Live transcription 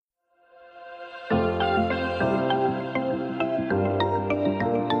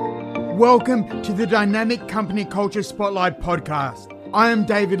Welcome to the Dynamic Company Culture Spotlight podcast. I am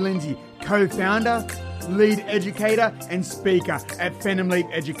David Lindsay, co-founder, lead educator, and speaker at Phenom Leap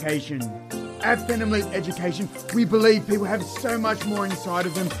Education. At Phenom Leap Education, we believe people have so much more inside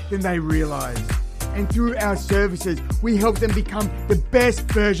of them than they realize. And through our services, we help them become the best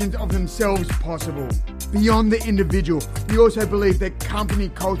versions of themselves possible. Beyond the individual, we also believe that company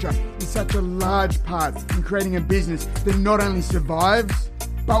culture is such a large part in creating a business that not only survives,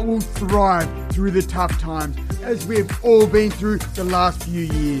 but will thrive through the tough times, as we have all been through the last few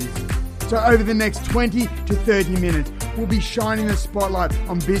years. So over the next 20 to 30 minutes, we'll be shining the spotlight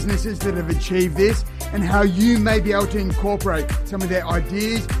on businesses that have achieved this and how you may be able to incorporate some of their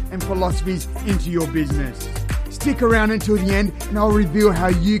ideas and philosophies into your business. Stick around until the end and I'll reveal how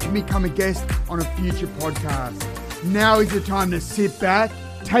you can become a guest on a future podcast. Now is the time to sit back,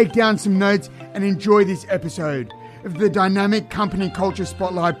 take down some notes and enjoy this episode of the Dynamic Company Culture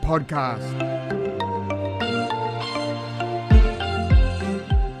Spotlight podcast.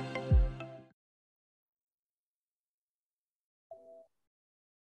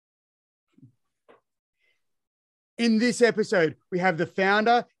 In this episode, we have the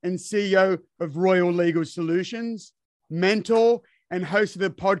founder and CEO of Royal Legal Solutions, mentor and host of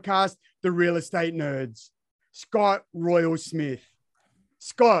the podcast, The Real Estate Nerds, Scott Royal Smith.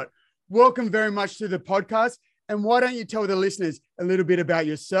 Scott, welcome very much to the podcast. And why don't you tell the listeners a little bit about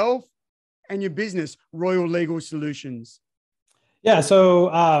yourself and your business, Royal Legal Solutions? Yeah, so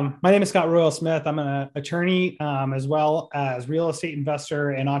my name is Scott Royal Smith. I'm an attorney as well as real estate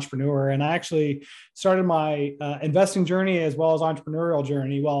investor and entrepreneur. And I actually started my investing journey as well as entrepreneurial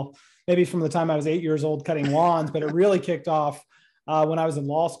journey. Well, maybe from the time I was 8 years old cutting lawns, but it really kicked off when I was in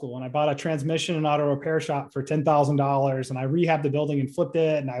law school. And I bought a transmission and auto repair shop for $10,000. And I rehabbed the building and flipped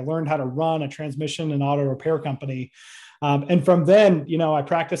it. And I learned how to run a transmission and auto repair company. And from then, I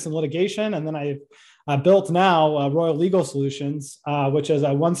practiced in litigation. And then I built now Royal Legal Solutions, which is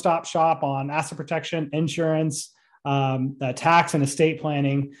a one-stop shop on asset protection, insurance, tax, and estate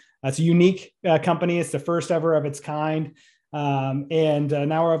planning. It's a unique company. It's the first ever of its kind. And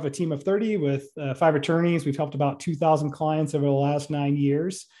now we have a team of 30 with 5 attorneys. We've helped about 2,000 clients over the last 9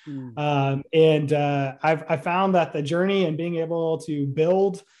 years. I've found that the journey and being able to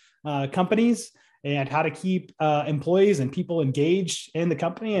build companies and how to keep employees and people engaged in the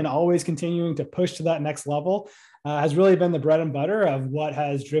company and always continuing to push to that next level has really been the bread and butter of what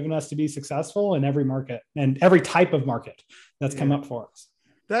has driven us to be successful in every market and every type of market that's come up for us.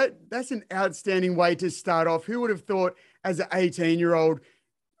 That's an outstanding way to start off. Who would have thought as an 18-year-old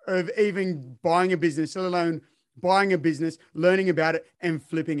of even buying a business, let alone buying a business, learning about it and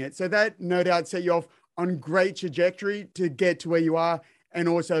flipping it? So that no doubt set you off on great trajectory to get to where you are and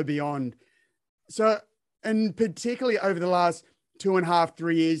also beyond. So, and particularly over the last 2.5,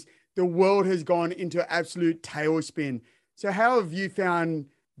 3 years, the world has gone into absolute tailspin. So how have you found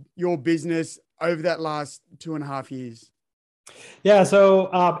your business over that last 2.5 years? Yeah,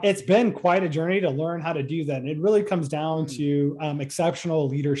 so it's been quite a journey to learn how to do that. And it really comes down to exceptional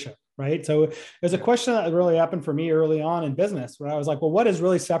leadership, right? So there's a question that really happened for me early on in business where I was like, well, what is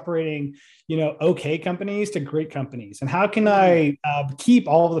really separating, okay companies to great companies? And how can I keep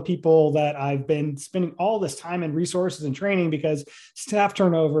all of the people that I've been spending all this time and resources and training, because staff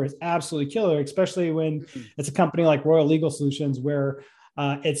turnover is absolutely killer, especially when it's a company like Royal Legal Solutions where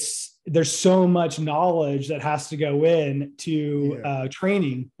there's so much knowledge that has to go in to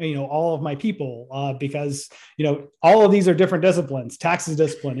training, all of my people, because, all of these are different disciplines. Tax is a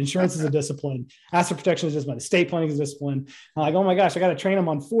discipline, insurance is a discipline, asset protection is a discipline, estate planning is a discipline. I'm like, oh my gosh, I got to train them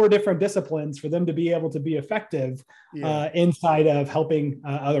on 4 different disciplines for them to be able to be effective inside of helping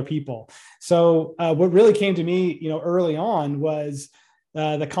other people. So what really came to me, early on was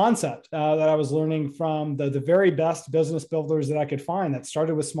the concept that I was learning from the very best business builders that I could find that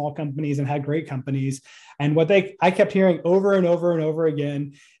started with small companies and had great companies. And what I kept hearing over and over and over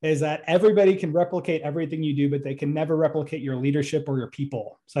again is that everybody can replicate everything you do, but they can never replicate your leadership or your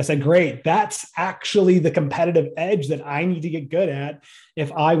people. So I said, great, that's actually the competitive edge that I need to get good at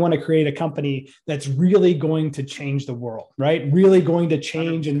if I want to create a company that's really going to change the world, right? Really going to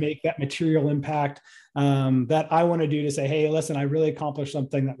change and make that material impact that I want to do to say, hey, listen, I really accomplished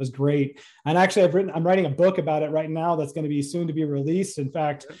something that was great. And actually, I'm writing a book about it right now that's going to be soon to be released. In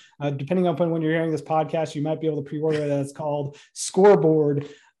fact, depending on when you're hearing this podcast, you might be able to pre-order it. It's called Scoreboard,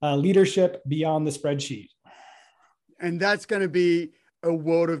 Leadership Beyond the Spreadsheet. And that's going to be a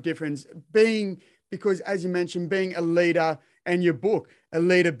world of difference because as you mentioned, being a leader and your book, a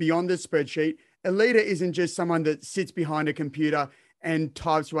leader beyond the spreadsheet. A leader isn't just someone that sits behind a computer and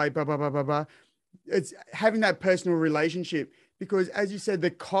types away, blah, blah, blah, blah, blah. It's having that personal relationship because as you said, the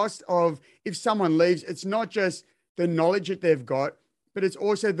cost of if someone leaves, it's not just the knowledge that they've got, but it's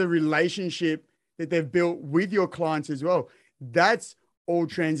also the relationship that they've built with your clients as well. That's all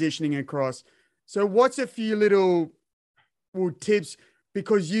transitioning across. So what's a few little tips,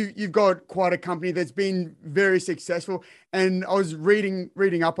 because you've got quite a company that's been very successful, and I was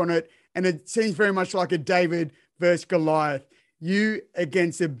reading up on it, and it seems very much like a David versus Goliath. You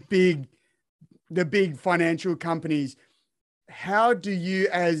against the big financial companies. How do you,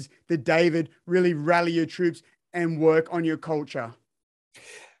 as the David, really rally your troops and work on your culture?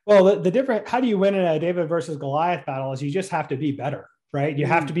 Well, the different, how do you win in a David versus Goliath battle is you just have to be better, right? You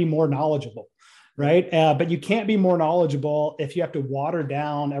have to be more knowledgeable, right? But you can't be more knowledgeable if you have to water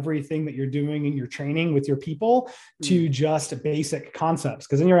down everything that you're doing in your training with your people to just basic concepts,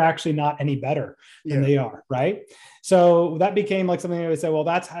 because then you're actually not any better than they are, right? So that became like something I would say, well,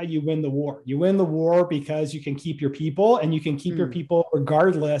 that's how you win the war. You win the war because you can keep your people, and you can keep your people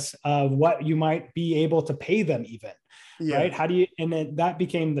regardless of what you might be able to pay them even, right? How do you, and then that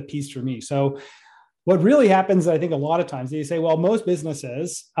became the piece for me. So what really happens, I think a lot of times they say, well, most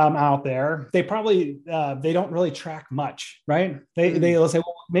businesses out there, they probably, they don't really track much, right? They'll say,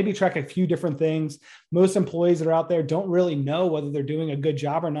 well, maybe track a few different things. Most employees that are out there don't really know whether they're doing a good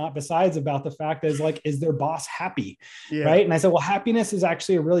job or not, besides about the fact is like, is their boss happy, right? And I said, well, happiness is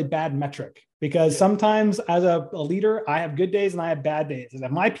actually a really bad metric, because sometimes as a leader, I have good days and I have bad days. And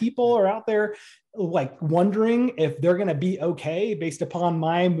if my people are out there like wondering if they're going to be okay based upon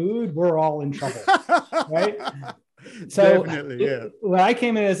my mood, we're all in trouble, right? So what I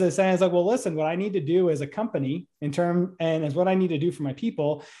came in as a saying is like, well, listen, what I need to do as a company and as what I need to do for my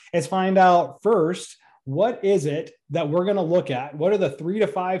people is find out first, what is it that we're going to look at? What are the 3 to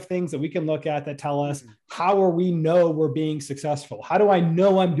 5 things that we can look at that tell us how are we know we're being successful? How do I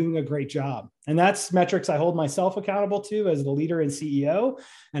know I'm doing a great job? And that's metrics I hold myself accountable to as the leader and CEO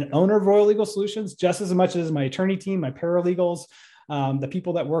and owner of Royal Legal Solutions, just as much as my attorney team, my paralegals, the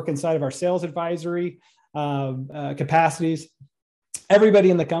people that work inside of our sales advisory capacities. Everybody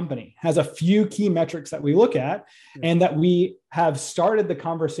in the company has a few key metrics that we look at, and that we have started the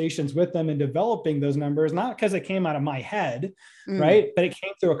conversations with them in developing those numbers, not because it came out of my head, right? But it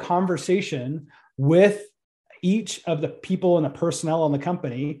came through a conversation with each of the people and the personnel in the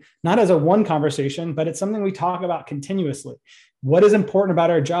company, not as a one conversation, but it's something we talk about continuously. What is important about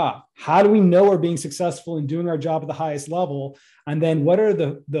our job? How do we know we're being successful in doing our job at the highest level? And then what are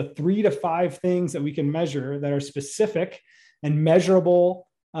the 3 to 5 things that we can measure that are specific and measurable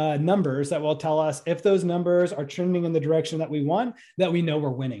numbers that will tell us if those numbers are trending in the direction that we want, that we know we're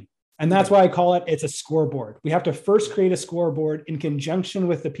winning. And that's why I call it's a scoreboard. We have to first create a scoreboard in conjunction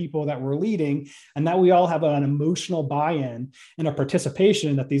with the people that we're leading, and that we all have an emotional buy-in and a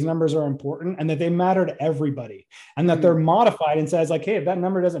participation that these numbers are important and that they matter to everybody, and that they're modified and says like, hey, if that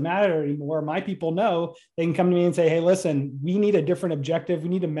number doesn't matter anymore, my people know they can come to me and say, hey, listen, we need a different objective. We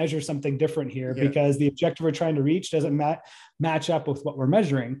need to measure something different here because the objective we're trying to reach doesn't match up with what we're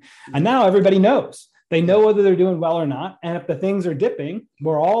measuring. And now everybody knows. They know whether they're doing well or not. And if the things are dipping,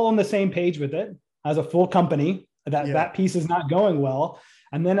 we're all on the same page with it as a full company, that piece is not going well.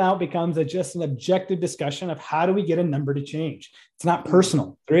 And then now it becomes just an objective discussion of how do we get a number to change? It's not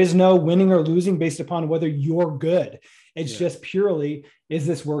personal. There is no winning or losing based upon whether you're good. It's just purely, is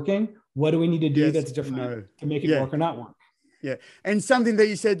this working? What do we need to do that's different to make it work or not work? Yeah. And something that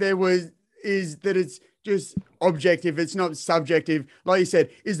you said there is that it's just objective. It's not subjective. Like you said,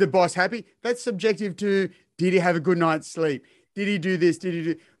 is the boss happy? That's subjective to, did he have a good night's sleep? Did he do this? Did he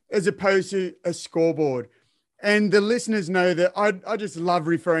do, as opposed to a scoreboard. And the listeners know that I just love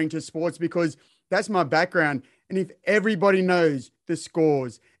referring to sports because that's my background. And if everybody knows the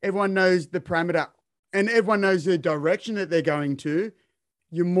scores, everyone knows the parameter, and everyone knows the direction that they're going to,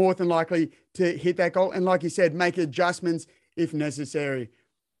 you're more than likely to hit that goal. And like you said, make adjustments if necessary.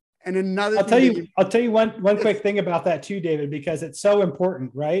 And another I'll tell you one quick thing about that too, David, because it's so important,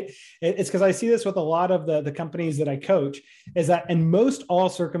 right? It's because I see this with a lot of the companies that I coach, is that in most all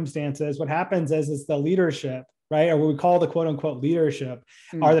circumstances, what happens is the leadership, right? Or what we call the quote unquote leadership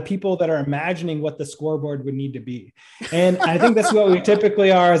are the people that are imagining what the scoreboard would need to be. And I think that's what we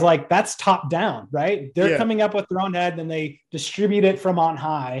typically are, is like, that's top down, right? They're coming up with their own head and they distribute it from on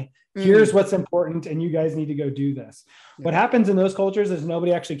high. Here's what's important, and you guys need to go do this. What happens in those cultures is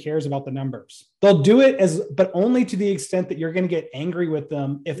nobody actually cares about the numbers. They'll do it but only to the extent that you're going to get angry with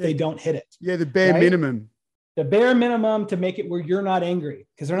them if they don't hit it. Yeah, the bare minimum. The bare minimum to make it where you're not angry,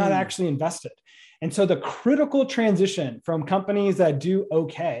 because they're not actually invested. And so the critical transition from companies that do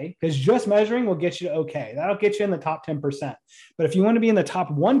okay, because just measuring will get you to okay. That'll get you in the top 10%. But if you want to be in the top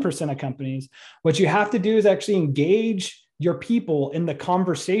 1% of companies, what you have to do is actually engage your people in the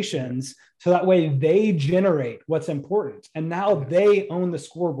conversations so that way they generate what's important. And now they own the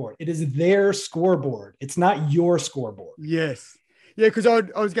scoreboard. It is their scoreboard. It's not your scoreboard. Yes. Yeah, because I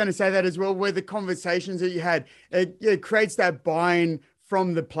was going to say that as well, where the conversations that you had, it creates that buy-in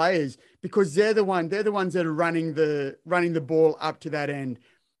from the players, because they're the ones that are running the ball up to that end.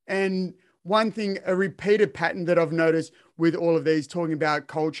 And one thing, a repeated pattern that I've noticed with all of these talking about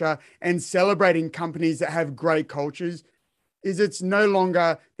culture and celebrating companies that have great cultures is it's no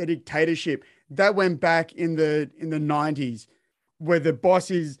longer the dictatorship that went back in the 90s, where the boss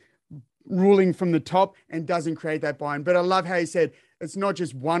is ruling from the top and doesn't create that buy-in. But I love how he said it's not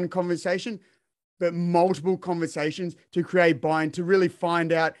just one conversation, but multiple conversations to create buy-in, to really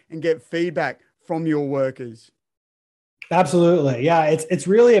find out and get feedback from your workers. Absolutely. Yeah. It's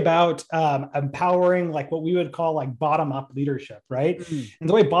really about empowering, like what we would call like bottom up leadership. Right. And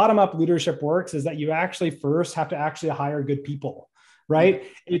the way bottom up leadership works is that you actually first have to actually hire good people. Right.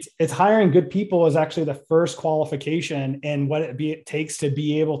 It's hiring good people is actually the first qualification in what it takes to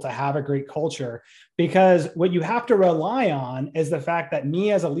be able to have a great culture. Because what you have to rely on is the fact that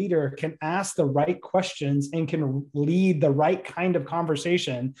me as a leader can ask the right questions and can lead the right kind of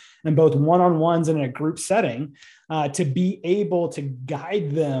conversation in both one-on-ones and in a group setting to be able to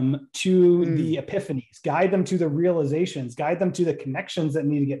guide them to the epiphanies, guide them to the realizations, guide them to the connections that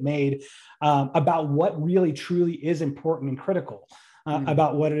need to get made about what really truly is important and critical.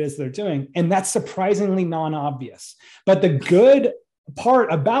 About what it is they're doing. And that's surprisingly non-obvious. But the good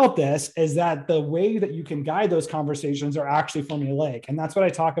part about this is that the way that you can guide those conversations are actually formulaic. And that's what I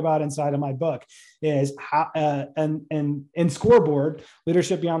talk about inside of my book is how, and in Scoreboard,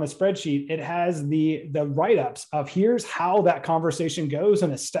 Leadership Beyond the Spreadsheet, it has the write-ups of here's how that conversation goes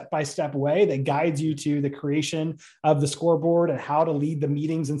in a step-by-step way that guides you to the creation of the scoreboard and how to lead the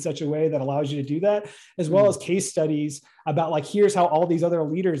meetings in such a way that allows you to do that, as well as case studies about like, here's how all these other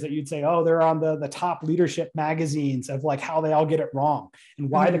leaders that you'd say, oh, they're on the top leadership magazines of like how they all get it wrong and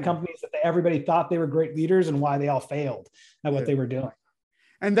why the companies that everybody thought they were great leaders and why they all failed at what they were doing.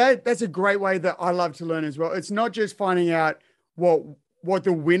 And that's a great way that I love to learn as well. It's not just finding out what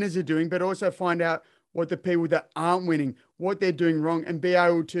the winners are doing, but also find out what the people that aren't winning, what they're doing wrong, and be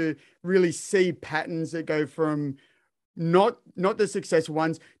able to really see patterns that go from not the successful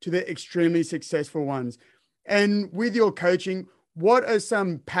ones to the extremely successful ones. And with your coaching, what are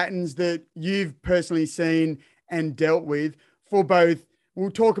some patterns that you've personally seen and dealt with for both?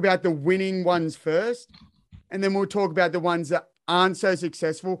 We'll talk about the winning ones first, and then we'll talk about the ones that aren't so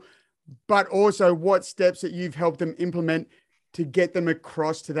successful, but also what steps that you've helped them implement to get them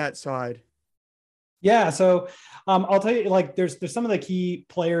across to that side. Yeah. So I'll tell you, like, there's some of the key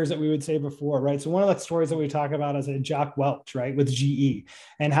players that we would say before, right? So one of the stories that we talk about is Jack Welch, right, with GE,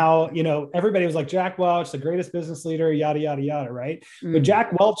 and how, everybody was like, Jack Welch, the greatest business leader, yada, yada, yada, right? But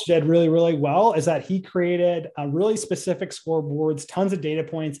Jack Welch did really, really well is that he created a really specific scoreboards, tons of data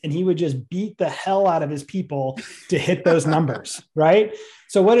points, and he would just beat the hell out of his people to hit those numbers, right?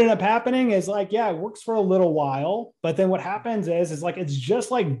 So what ended up happening is like, yeah, it works for a little while, but then what happens is like, it's just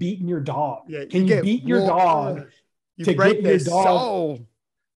like beating your dog. Yeah, Can you beat your dog to get your dog? Soul.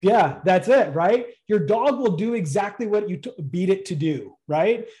 Yeah, that's it, right? Your dog will do exactly what you beat it to do,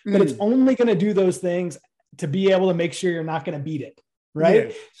 right? But it's only going to do those things to be able to make sure you're not going to beat it. Right.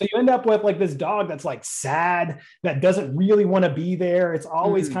 Yeah. So you end up with like this dog that's like sad, that doesn't really want to be there. It's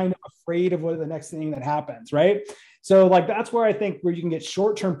always kind of afraid of what the next thing that happens. Right. So like, that's where I think where you can get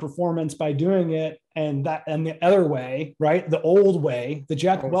short-term performance by doing it. And the other way, right. The old way, the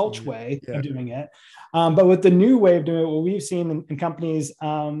Jack Welch way of doing it. But with the new way of doing it, what we've seen in companies,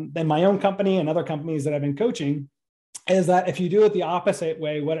 in my own company and other companies that I've been coaching, is that if you do it the opposite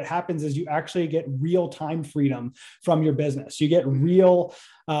way, what it happens is you actually get real time freedom from your business. You get real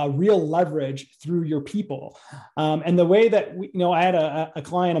leverage through your people. And the way that I had a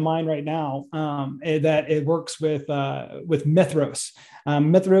client of mine right now that it works with Mithros.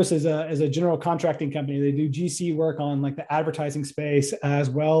 Mithros is a general contracting company. They do GC work on like the advertising space as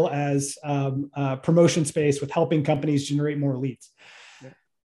well as promotion space with helping companies generate more leads.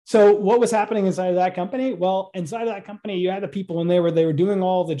 So what was happening inside of that company? Well, inside of that company, you had the people in there where they were doing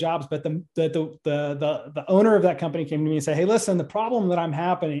all the jobs, but the owner of that company came to me and said, "Hey, listen, the problem that I'm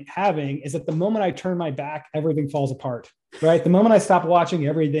having is that the moment I turn my back, everything falls apart, right? The moment I stop watching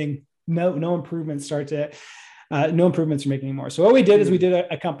everything, no improvements start to." no improvements are making anymore. So what we did is we did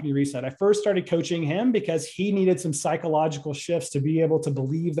a company reset. I first started coaching him because he needed some psychological shifts to be able to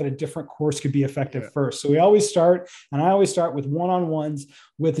believe that a different course could be effective first. So I always start with one-on-ones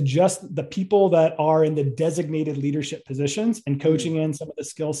with just the people that are in the designated leadership positions and coaching in some of the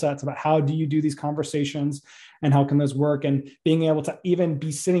skill sets about how do you do these conversations and how can those work, and being able to even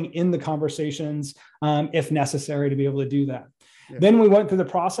be sitting in the conversations if necessary to be able to do that. Yeah. Then we went through the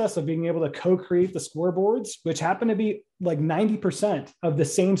process of being able to co-create the scoreboards, which happened to be like 90% of the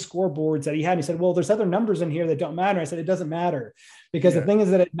same scoreboards that he had. And he said, well, there's other numbers in here that don't matter. I said, it doesn't matter, because the thing is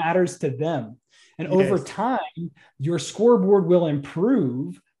that it matters to them. And over time, your scoreboard will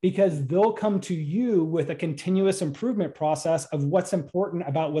improve because they'll come to you with a continuous improvement process of what's important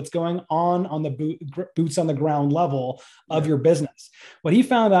about what's going on the boots on the ground level of your business. What he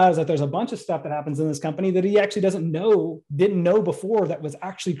found out is that there's a bunch of stuff that happens in this company that he actually didn't know before, that was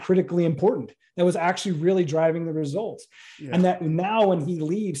actually critically important, that was actually really driving the results. Yeah. And that now when he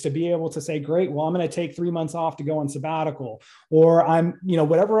leaves, to be able to say, great, well, I'm going to take 3 months off to go on sabbatical, or I'm,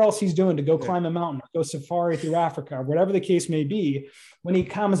 whatever else he's doing to go climb a mountain, or go safari through Africa, or whatever the case may be, when he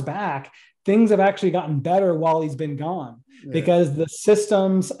comes back, things have actually gotten better while he's been gone, because the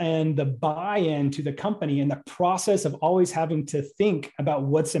systems and the buy-in to the company and the process of always having to think about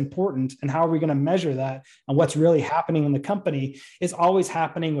what's important and how are we going to measure that and what's really happening in the company is always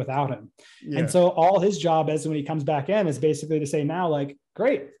happening without him. Yeah. And so all his job is, when he comes back in, is basically to say now, like,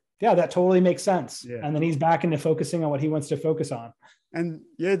 great, yeah, that totally makes sense. Yeah. And then he's back into focusing on what he wants to focus on. And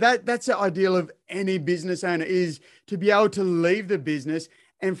that's the ideal of any business owner, is to be able to leave the business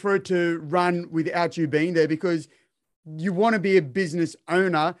and for it to run without you being there, because you want to be a business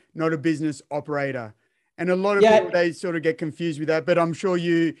owner, not a business operator. And a lot of people, they sort of get confused with that, but I'm sure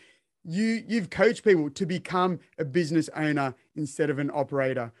you've coached people to become a business owner instead of an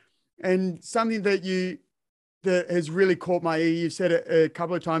operator. And something that has really caught my ear, you've said it a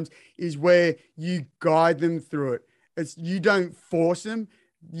couple of times, is where you guide them through it. You don't force them.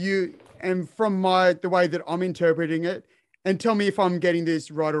 And from the way that I'm interpreting it, and tell me if I'm getting this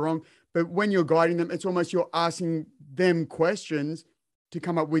right or wrong, but when you're guiding them, it's almost you're asking them questions to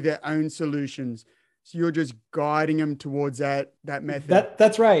come up with their own solutions. So you're just guiding them towards that method.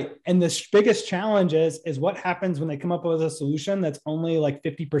 That's right. And the biggest challenge is what happens when they come up with a solution that's only like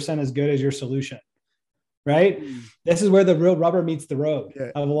 50% as good as your solution. Right? This is where the real rubber meets the road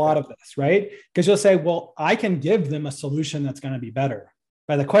of a lot of this, right? Because you'll say, well, I can give them a solution that's going to be better.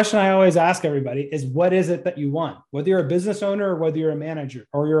 But the question I always ask everybody is, what is it that you want? Whether you're a business owner or whether you're a manager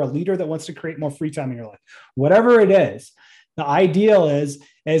or you're a leader that wants to create more free time in your life, whatever it is, the ideal is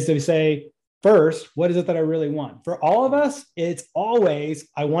to say, first, what is it that I really want? For all of us, it's always,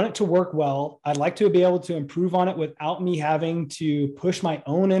 I want it to work well. I'd like to be able to improve on it without me having to push my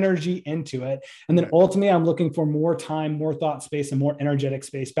own energy into it. And then ultimately, I'm looking for more time, more thought space, and more energetic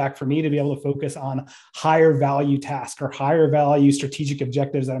space back for me to be able to focus on higher value tasks or higher value strategic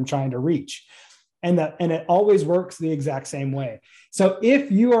objectives that I'm trying to reach. And it always works the exact same way. So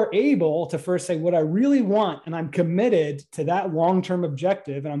if you are able to first say what I really want, and I'm committed to that long-term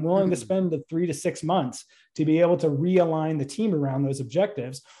objective, and I'm willing to spend the 3 to 6 months to be able to realign the team around those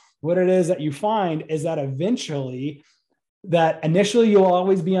objectives, what it is that you find is that initially you'll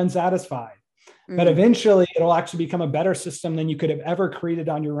always be unsatisfied. But eventually it'll actually become a better system than you could have ever created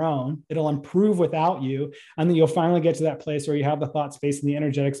on your own. It'll improve without you. And then you'll finally get to that place where you have the thought space and the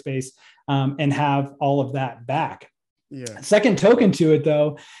energetic space and have all of that back. Yeah. Second token to it,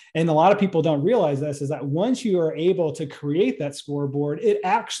 though, and a lot of people don't realize this, is that once you are able to create that scoreboard, it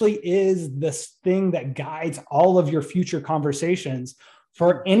actually is this thing that guides all of your future conversations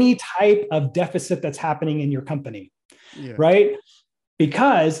for any type of deficit that's happening in your company, right?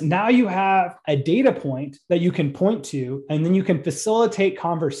 Because now you have a data point that you can point to, and then you can facilitate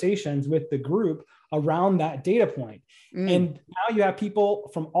conversations with the group around that data point. And now you have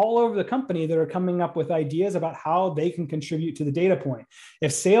people from all over the company that are coming up with ideas about how they can contribute to the data point.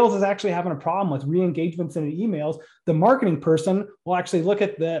 If sales is actually having a problem with re-engagements in the emails, the marketing person will actually look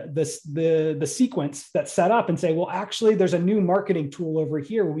at the sequence that's set up and say, well, actually, there's a new marketing tool over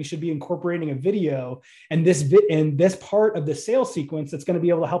here where we should be incorporating a video and this part of the sales sequence that's going to be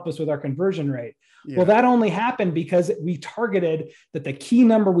able to help us with our conversion rate. Yeah. Well, that only happened because we targeted that the key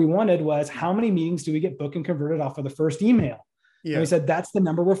number we wanted was how many meetings do we get booked and converted off of the first email? Yeah. And we said, that's the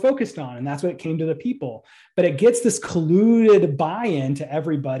number we're focused on. And that's what it came to the people. But it gets this colluded buy-in to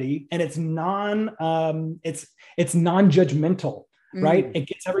everybody. And it's non-judgmental, right? It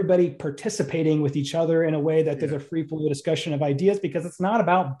gets everybody participating with each other in a way that there's a free flow discussion of ideas, because it's not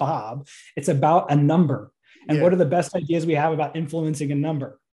about Bob. It's about a number. And what are the best ideas we have about influencing a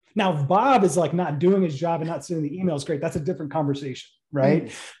number? Now, if Bob is like not doing his job and not sending the emails, great. That's a different conversation,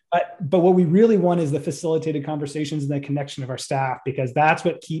 right? But what we really want is the facilitated conversations and the connection of our staff, because that's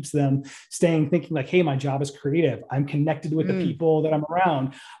what keeps them staying thinking like, hey, my job is creative. I'm connected with the people that I'm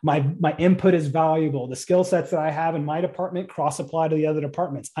around. My input is valuable. The skill sets that I have in my department cross apply to the other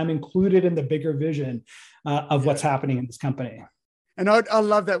departments. I'm included in the bigger vision of what's happening in this company. And I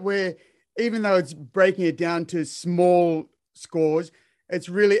love that where, even though it's breaking it down to small scores, it's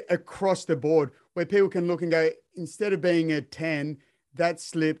really across the board where people can look and go, instead of being a 10, that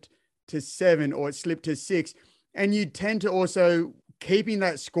slipped to 7 or it slipped to 6. And you tend to also keeping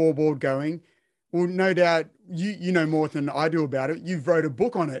that scoreboard going. Well, no doubt you know more than I do about it. You've wrote a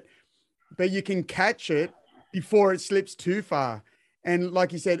book on it, but you can catch it before it slips too far. And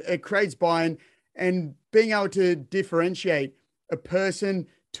like you said, it creates buy-in and being able to differentiate a person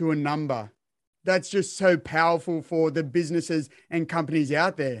to a number. That's just so powerful for the businesses and companies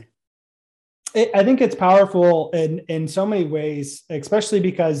out there. I think it's powerful in so many ways, especially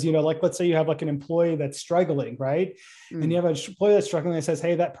because, like, let's say you have like an employee that's struggling, right? And you have an employee that's struggling that says,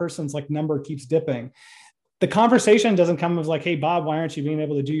 hey, that person's like number keeps dipping. The conversation doesn't come as like, hey, Bob, why aren't you being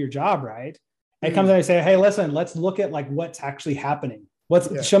able to do your job right? It comes and I say, hey, listen, let's look at like what's actually happening.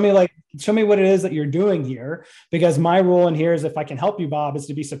 Show me what it is that you're doing here, because my role in here is, if I can help you, Bob, is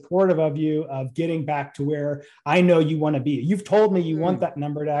to be supportive of you, of getting back to where I know you want to be. You've told me you want that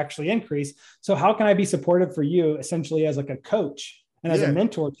number to actually increase. So how can I be supportive for you, essentially as like a coach and as a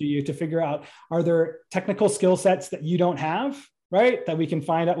mentor to you, to figure out, are there technical skill sets that you don't have, right? That we can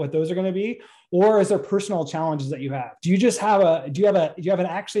find out what those are going to be, or is there personal challenges that you have? Do you have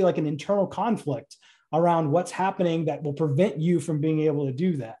actually like an internal conflict around what's happening that will prevent you from being able to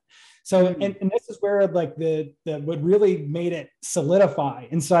do that? So, and this is where like what really made it solidify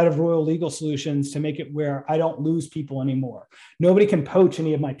inside of Royal Legal Solutions to make it where I don't lose people anymore. Nobody can poach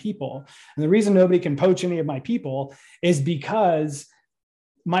any of my people. And the reason nobody can poach any of my people is because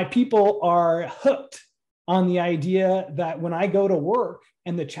my people are hooked on the idea that when I go to work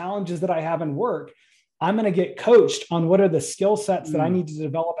and the challenges that I have in work, I'm going to get coached on what are the skill sets that I need to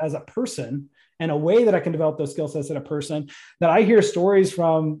develop as a person, and a way that I can develop those skill sets as a person. That I hear stories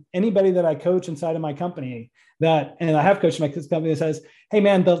from anybody that I coach inside of my company and I have coached my company that says, hey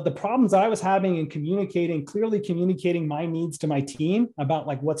man, the problems that I was having in clearly communicating my needs to my team about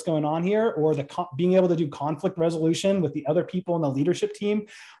like what's going on here, or being able to do conflict resolution with the other people in the leadership team,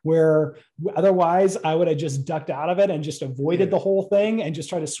 where otherwise I would have just ducked out of it and just avoided the whole thing and just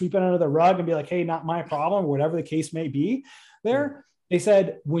try to sweep it under the rug and be like, hey, not my problem, or whatever the case may be there. They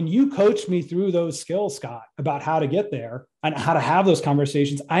said, when you coached me through those skills, Scott, about how to get there and how to have those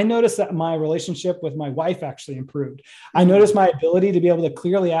conversations, I noticed that my relationship with my wife actually improved. I noticed my ability to be able to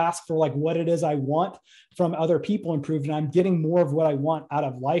clearly ask for like what it is I want from other people improved. And I'm getting more of what I want out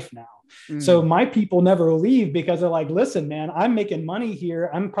of life now. So my people never leave, because they're like, listen, man, I'm making money here.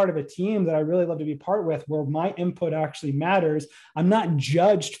 I'm part of a team that I really love to be part with, where my input actually matters. I'm not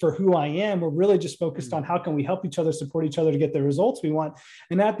judged for who I am. We're really just focused on how can we help each other, support each other to get the results we want.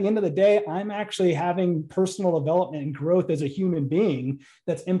 And at the end of the day, I'm actually having personal development and growth as a human being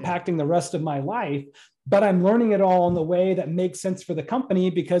that's impacting the rest of my life. But I'm learning it all in the way that makes sense for the company,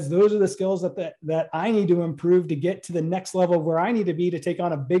 because those are the skills that I need to improve to get to the next level where I need to be, to take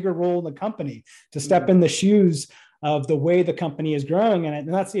on a bigger role in the company, to step in the shoes of the way the company is growing.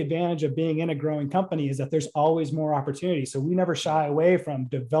 And that's the advantage of being in a growing company, is that there's always more opportunity. So we never shy away from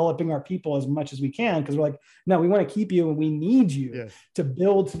developing our people as much as we can, because we're like, no, we want to keep you and we need you to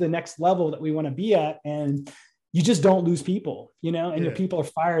build to the next level that we want to be at. And you just don't lose people, and your people are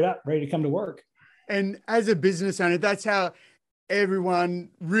fired up, ready to come to work. And as a business owner, that's how everyone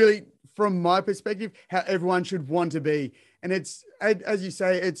really, from my perspective, how everyone should want to be. And it's, as you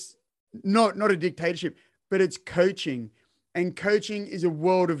say, it's not a dictatorship, but it's coaching. And coaching is a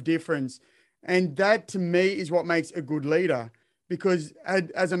world of difference. And that, to me, is what makes a good leader. Because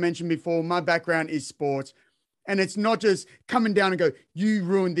as I mentioned before, my background is sports. And it's not just coming down and go, you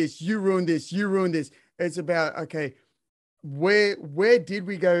ruined this, you ruined this, you ruined this. It's about, okay, where did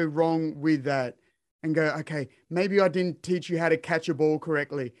we go wrong with that? And go, okay, maybe I didn't teach you how to catch a ball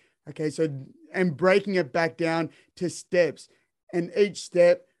correctly. Okay, so, and breaking it back down to steps. And each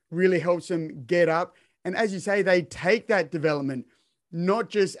step really helps them get up. And as you say, they take that development,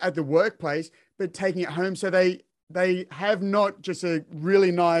 not just at the workplace, but taking it home. So they have not just a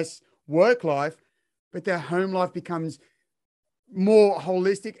really nice work life, but their home life becomes more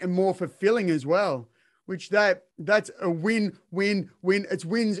holistic and more fulfilling as well, which that's a win. It's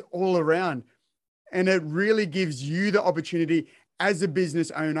wins all around. And it really gives you the opportunity as a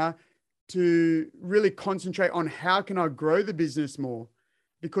business owner to really concentrate on how can I grow the business more?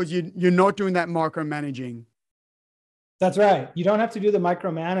 because you're not doing that micromanaging. That's right. You don't have to do the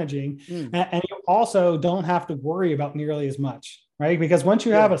micromanaging, and you also don't have to worry about nearly as much, right? Because once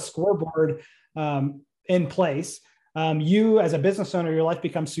you have a scoreboard in place, you as a business owner, your life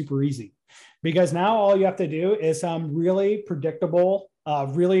becomes super easy, because now all you have to do is some really predictable,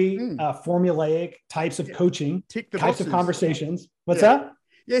 really formulaic types of coaching, types of conversations. What's that?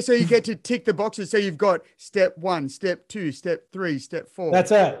 Yeah, so you get to tick the boxes. So you've got step 1, step 2, step 3, step 4.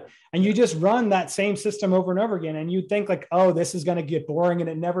 That's it. And you just run that same system over and over again. And you think like, oh, this is going to get boring. And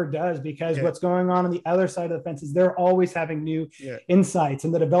it never does, because what's going on the other side of the fence is they're always having new insights,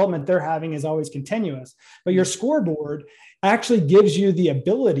 and the development they're having is always continuous. But your scoreboard actually gives you the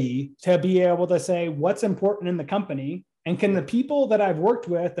ability to be able to say what's important in the company, and can the people that I've worked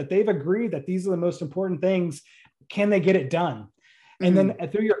with, that they've agreed that these are the most important things, can they get it done? And then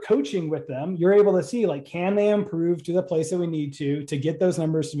through your coaching with them, you're able to see, like, can they improve to the place that we need to get those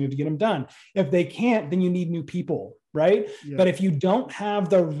numbers to move to get them done? If they can't, then you need new people, right? Yeah. But if you don't have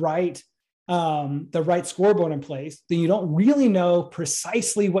the right scoreboard in place, then you don't really know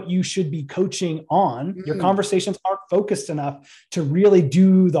precisely what you should be coaching on. Your conversations aren't focused enough to really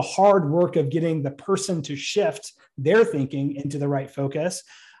do the hard work of getting the person to shift their thinking into the right focus.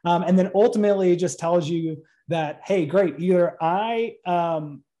 And then ultimately it just tells you that, hey, great, either I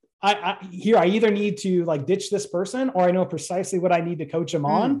either need to like ditch this person, or I know precisely what I need to coach them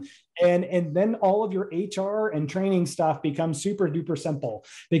on. And then all of your HR and training stuff becomes super duper simple,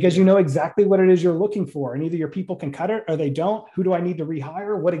 because you know exactly what it is you're looking for. And either your people can cut it or they don't. Who do I need to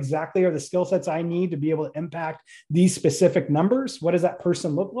rehire? What exactly are the skill sets I need to be able to impact these specific numbers? What does that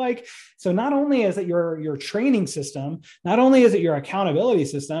person look like? So not only is it your training system, not only is it your accountability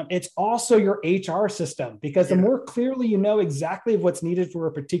system, it's also your HR system, because the more clearly you know exactly what's needed for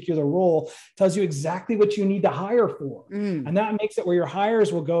a particular role, tells you exactly what you need to hire for. And that makes it where your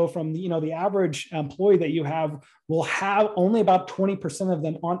hires will go from, the average employee that you have will have only about 20% of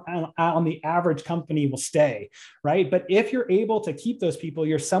them on the average company will stay, right? But if you're able to keep those people,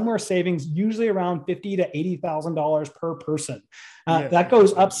 you're somewhere savings usually around $50,000 to $80,000 per person. That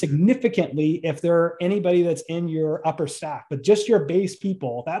goes up significantly if there anybody that's in your upper stack, but just your base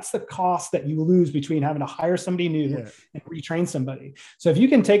people, that's the cost that you lose between having to hire somebody new and retrain somebody. So if you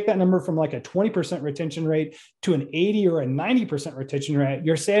can take that number from like a 20% retention rate to an 80 or a 90% retention rate,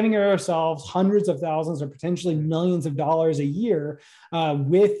 you're saving yourselves hundreds of thousands or potentially millions of dollars a year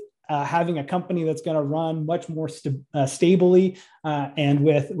with having a company that's going to run much more stably and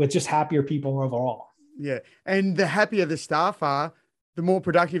with just happier people overall. Yeah. And the happier the staff are, the more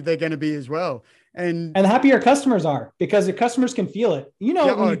productive they're going to be as well. And the happier customers are, because the customers can feel it.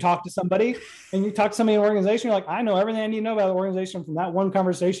 When you talk to somebody and you talk to somebody in an organization, you're like, I know everything I need to know about the organization from that one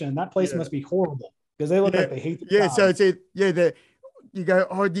conversation. And that place must be horrible because they look like they hate the job. So you go,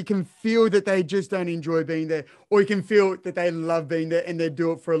 oh, you can feel that they just don't enjoy being there, or you can feel that they love being there and they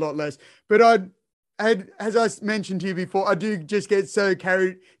do it for a lot less. But as I mentioned to you before, I do just get so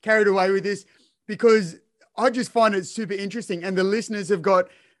carried away with this, because I just find it super interesting, and the listeners have got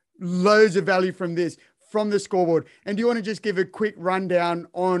loads of value from this, from the scoreboard. And do you want to just give a quick rundown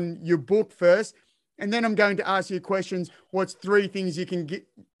on your book first? And then I'm going to ask you questions. What's 3 things you can get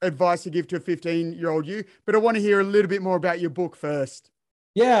advice to give to a 15-year-old you? But I want to hear a little bit more about your book first.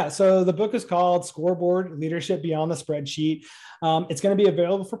 Yeah. So the book is called Scoreboard: Leadership Beyond the Spreadsheet. It's going to be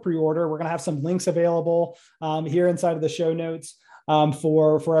available for pre-order. We're going to have some links available here inside of the show notes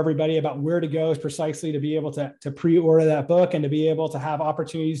for everybody about where to go precisely to be able to pre-order that book and to be able to have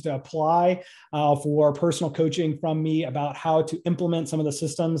opportunities to apply for personal coaching from me about how to implement some of the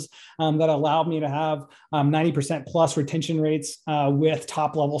systems that allowed me to have 90% plus retention rates with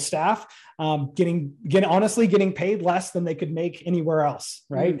top level staff. Getting paid less than they could make anywhere else,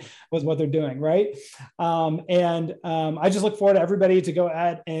 right? Was what they're doing, right? I just look forward to everybody to go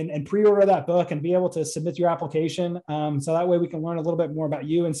ahead and pre-order that book and be able to submit your application. So that way we can learn a little bit more about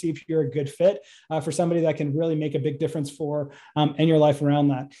you and see if you're a good fit for somebody that can really make a big difference for in your life around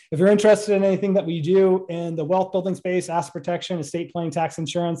that. If you're interested in anything that we do in the wealth building space, asset protection, estate planning, tax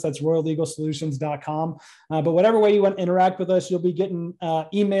insurance, that's royallegalsolutions.com. But whatever way you want to interact with us, you'll be getting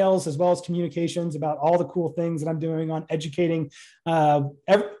emails as well as communications about all the cool things that I'm doing on educating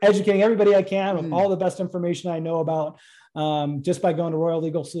everybody I can with all the best information I know about just by going to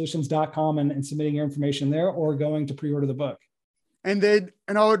royallegalsolutions.com and submitting your information there, or going to pre-order the book. And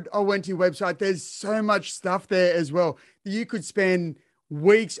I went to your website. There's so much stuff there as well. You could spend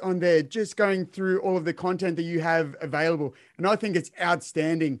weeks on there just going through all of the content that you have available. And I think it's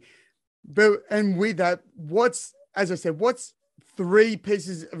outstanding. And with that, what's 3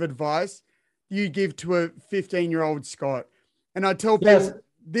 pieces of advice you give to a 15-year-old Scott? And I tell people,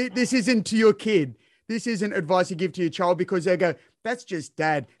 This isn't to your kid. This isn't advice you give to your child because they go, that's just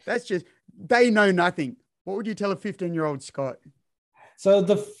dad. They know nothing. What would you tell a 15-year-old Scott? So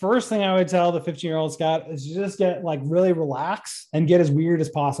the first thing I would tell the 15-year-old Scott is just get like really relax and get as weird as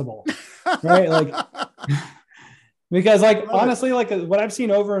possible. Right. Like, because like, honestly, like what I've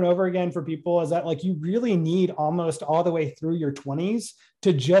seen over and over again for people is that like, you really need almost all the way through your 20s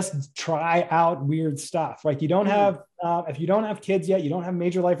to just try out weird stuff. Like you don't have, if you don't have kids yet, you don't have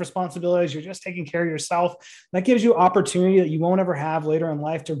major life responsibilities, you're just taking care of yourself. That gives you opportunity that you won't ever have later in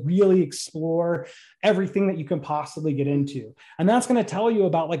life to really explore everything that you can possibly get into. And that's going to tell you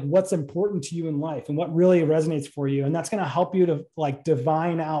about like what's important to you in life and what really resonates for you. And that's going to help you to like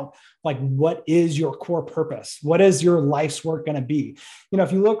divine out like what is your core purpose? What is your life's work going to be? You know,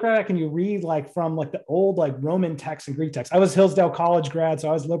 if you look back and you read like from like the old like Roman texts and Greek texts, I was Hillsdale College grad, so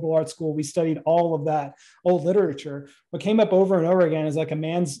I was liberal arts school. We studied all of that old literature. What came up over and over again is like a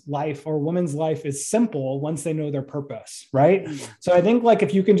man's life or a woman's life is simple once they know their purpose, right? So I think like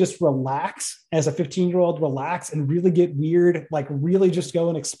if you can just relax as a 15-year-old, relax and really get weird, like really just go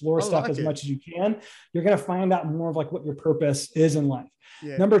and explore stuff as much as you can, you're going to find out more of like what your purpose is in life.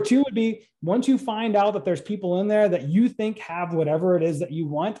 Yeah. Number two would be once you find out that there's people in there that you think have whatever it is that you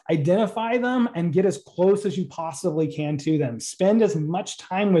want, identify them and get as close as you possibly can to them. Spend as much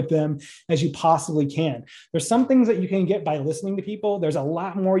time with them as you possibly can. There's some things that you can get by listening to people. There's a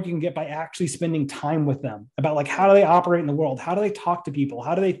lot more you can get by actually spending time with them about like, how do they operate in the world? How do they talk to people?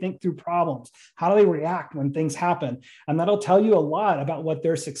 How do they think through problems? How do they react when things happen? And that'll tell you a lot about what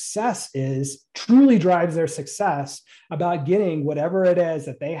their success is, truly drives their success about getting whatever it is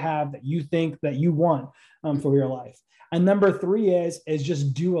that they have that you think that you want for your life. And number three is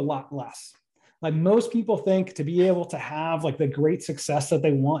just do a lot less. Like most people think to be able to have like the great success that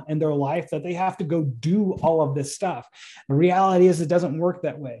they want in their life, that they have to go do all of this stuff. The reality is it doesn't work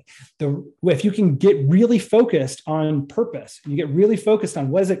that way. If you can get really focused on purpose, you get really focused on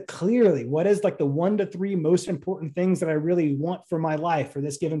what is it clearly, what is like the 1 to 3 most important things that I really want for my life for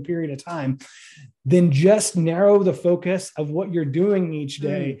this given period of time, then just narrow the focus of what you're doing each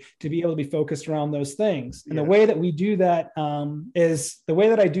day to be able to be focused around those things. And the way that we do that is the way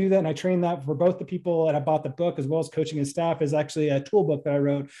that I do that. And I train that for both the people that I bought the book as well as coaching and staff is actually a tool book that I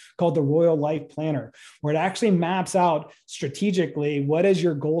wrote called the Royal Life Planner, where it actually maps out strategically, what is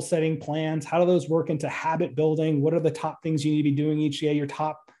your goal setting plans? How do those work into habit building? What are the top things you need to be doing each day? Your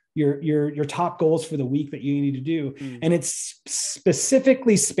top goals for the week that you need to do. And it's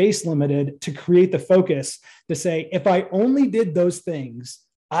specifically space limited to create the focus to say, if I only did those things,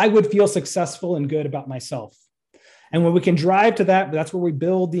 I would feel successful and good about myself. And when we can drive to that, that's where we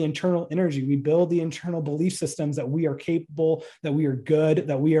build the internal energy. We build the internal belief systems that we are capable, that we are good,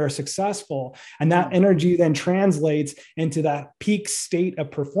 that we are successful. And that energy then translates into that peak state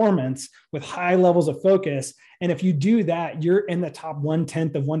of performance with high levels of focus. And if you do that, you're in the top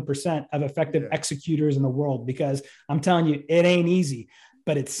 1/10% of effective executors in the world, because I'm telling you, it ain't easy,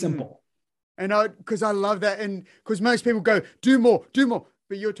 but it's simple. And because I love that. And because most people go, do more,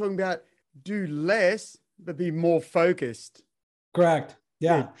 but you're talking about do less, but be more focused. Correct.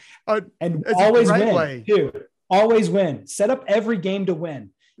 Yeah. And it's always win too. Always win. Set up every game to win.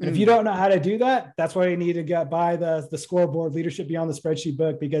 And if you don't know how to do that, that's why you need to buy the Scoreboard Leadership Beyond the Spreadsheet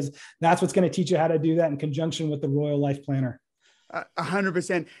book, because that's what's going to teach you how to do that in conjunction with the Royal Life Planner.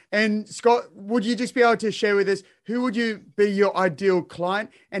 100%. And Scott, would you just be able to share with us, who would you be your ideal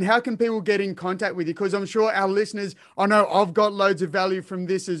client and how can people get in contact with you? Because I'm sure our listeners, I know I've got loads of value from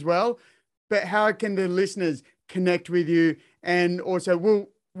this as well, but how can the listeners connect with you? And also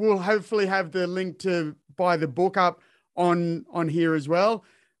we'll hopefully have the link to buy the book up on here as well.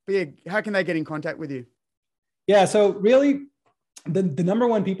 But yeah, how can they get in contact with you? Yeah. So really the number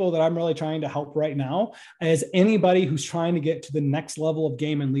one people that I'm really trying to help right now is anybody who's trying to get to the next level of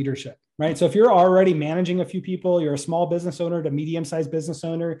game and leadership. Right. So if you're already managing a few people, you're a small business owner to medium-sized business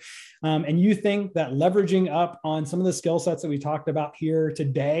owner, and you think that leveraging up on some of the skill sets that we talked about here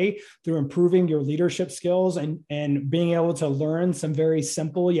today through improving your leadership skills and being able to learn some very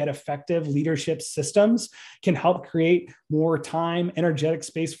simple yet effective leadership systems can help create more time, energetic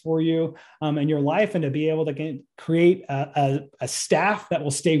space for you in your life, and to be able to create a staff that will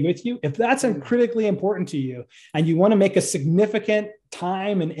stay with you. If that's critically important to you and you want to make a significant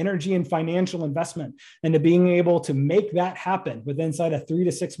time and energy and financial investment into being able to make that happen within inside a 3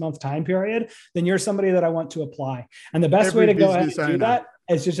 to 6 month time period, then you're somebody that I want to apply. And the best way to go ahead and do that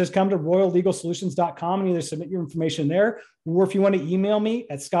is just come to royallegalsolutions.com and either submit your information there or if you want to email me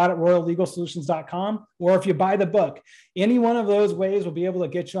at scott@royallegalsolutions.com, or if you buy the book, any one of those ways will be able to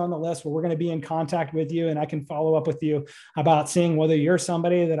get you on the list where we're going to be in contact with you. And I can follow up with you about seeing whether you're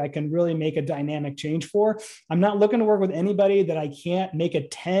somebody that I can really make a dynamic change for. I'm not looking to work with anybody that I can't make a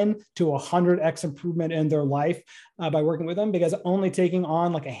 10 to 100x improvement in their life by working with them, because I'm only taking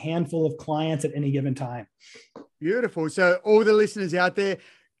on like a handful of clients at any given time. Beautiful. So all the listeners out there,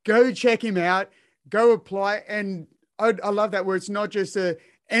 go check him out, go apply. And I love that where it's not just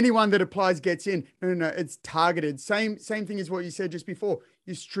anyone that applies gets in. No, it's targeted. Same thing as what you said just before.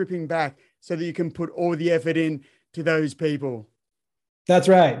 You're stripping back so that you can put all the effort in to those people. That's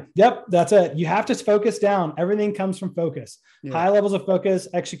right. Yep. That's it. You have to focus down. Everything comes from focus. Yeah. High levels of focus,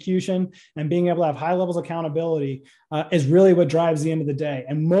 execution, and being able to have high levels of accountability is really what drives the end of the day.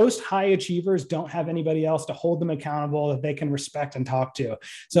 And most high achievers don't have anybody else to hold them accountable that they can respect and talk to.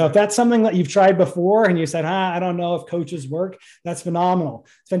 So if that's something that you've tried before and you said, I don't know if coaches work, that's phenomenal.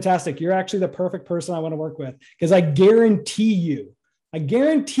 It's fantastic. You're actually the perfect person I want to work with, because I guarantee you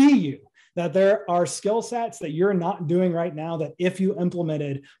that there are skill sets that you're not doing right now that if you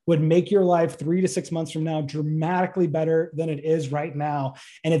implemented would make your life 3 to 6 months from now dramatically better than it is right now.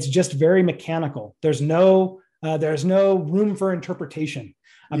 And it's just very mechanical. There's no room for interpretation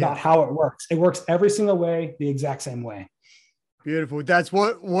about how it works. It works every single way, the exact same way. Beautiful. That's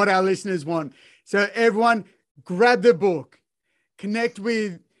what our listeners want. So everyone grab the book, connect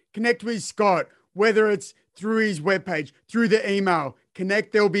with Scott, whether it's through his webpage, through the email,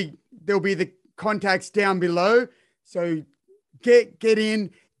 connect. There'll be the contacts down below. So get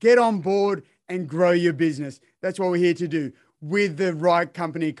in, get on board and grow your business. That's what we're here to do with the right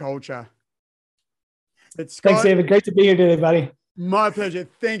company culture. But Scott, thanks, David. Great to be here today, buddy. My pleasure.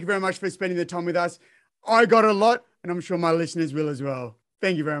 Thank you very much for spending the time with us. I got a lot, and I'm sure my listeners will as well.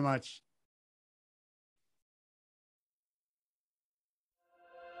 Thank you very much.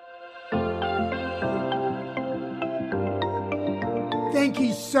 Thank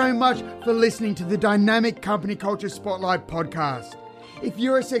you so much for listening to the Dynamic Company Culture Spotlight podcast. If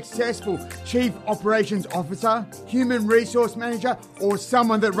you're a successful Chief Operations Officer, Human Resource Manager, or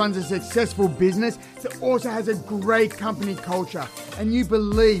someone that runs a successful business that also has a great company culture, and you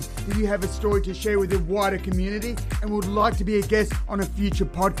believe that you have a story to share with the wider community and would like to be a guest on a future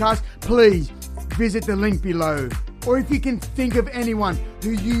podcast, please visit the link below. Or if you can think of anyone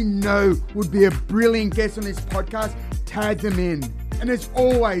who you know would be a brilliant guest on this podcast, tag them in. And as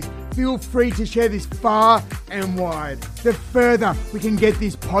always, feel free to share this far and wide. The further we can get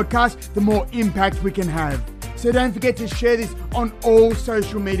this podcast, the more impact we can have. So don't forget to share this on all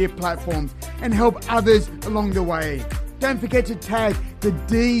social media platforms and help others along the way. Don't forget to tag the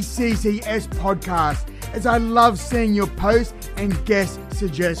DCCS podcast, as I love seeing your posts and guest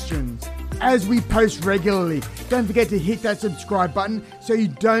suggestions. As we post regularly, don't forget to hit that subscribe button so you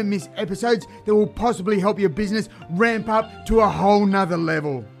don't miss episodes that will possibly help your business ramp up to a whole nother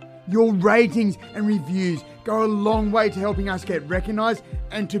level. Your ratings and reviews go a long way to helping us get recognized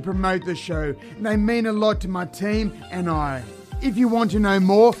and to promote the show, and they mean a lot to my team and I. If you want to know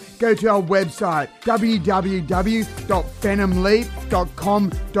more, go to our website,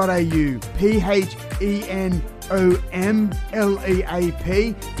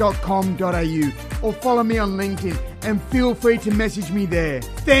 or follow me on LinkedIn and feel free to message me there.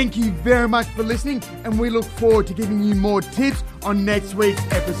 Thank you very much for listening, and we look forward to giving you more tips on next week's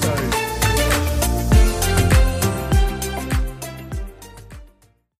episode.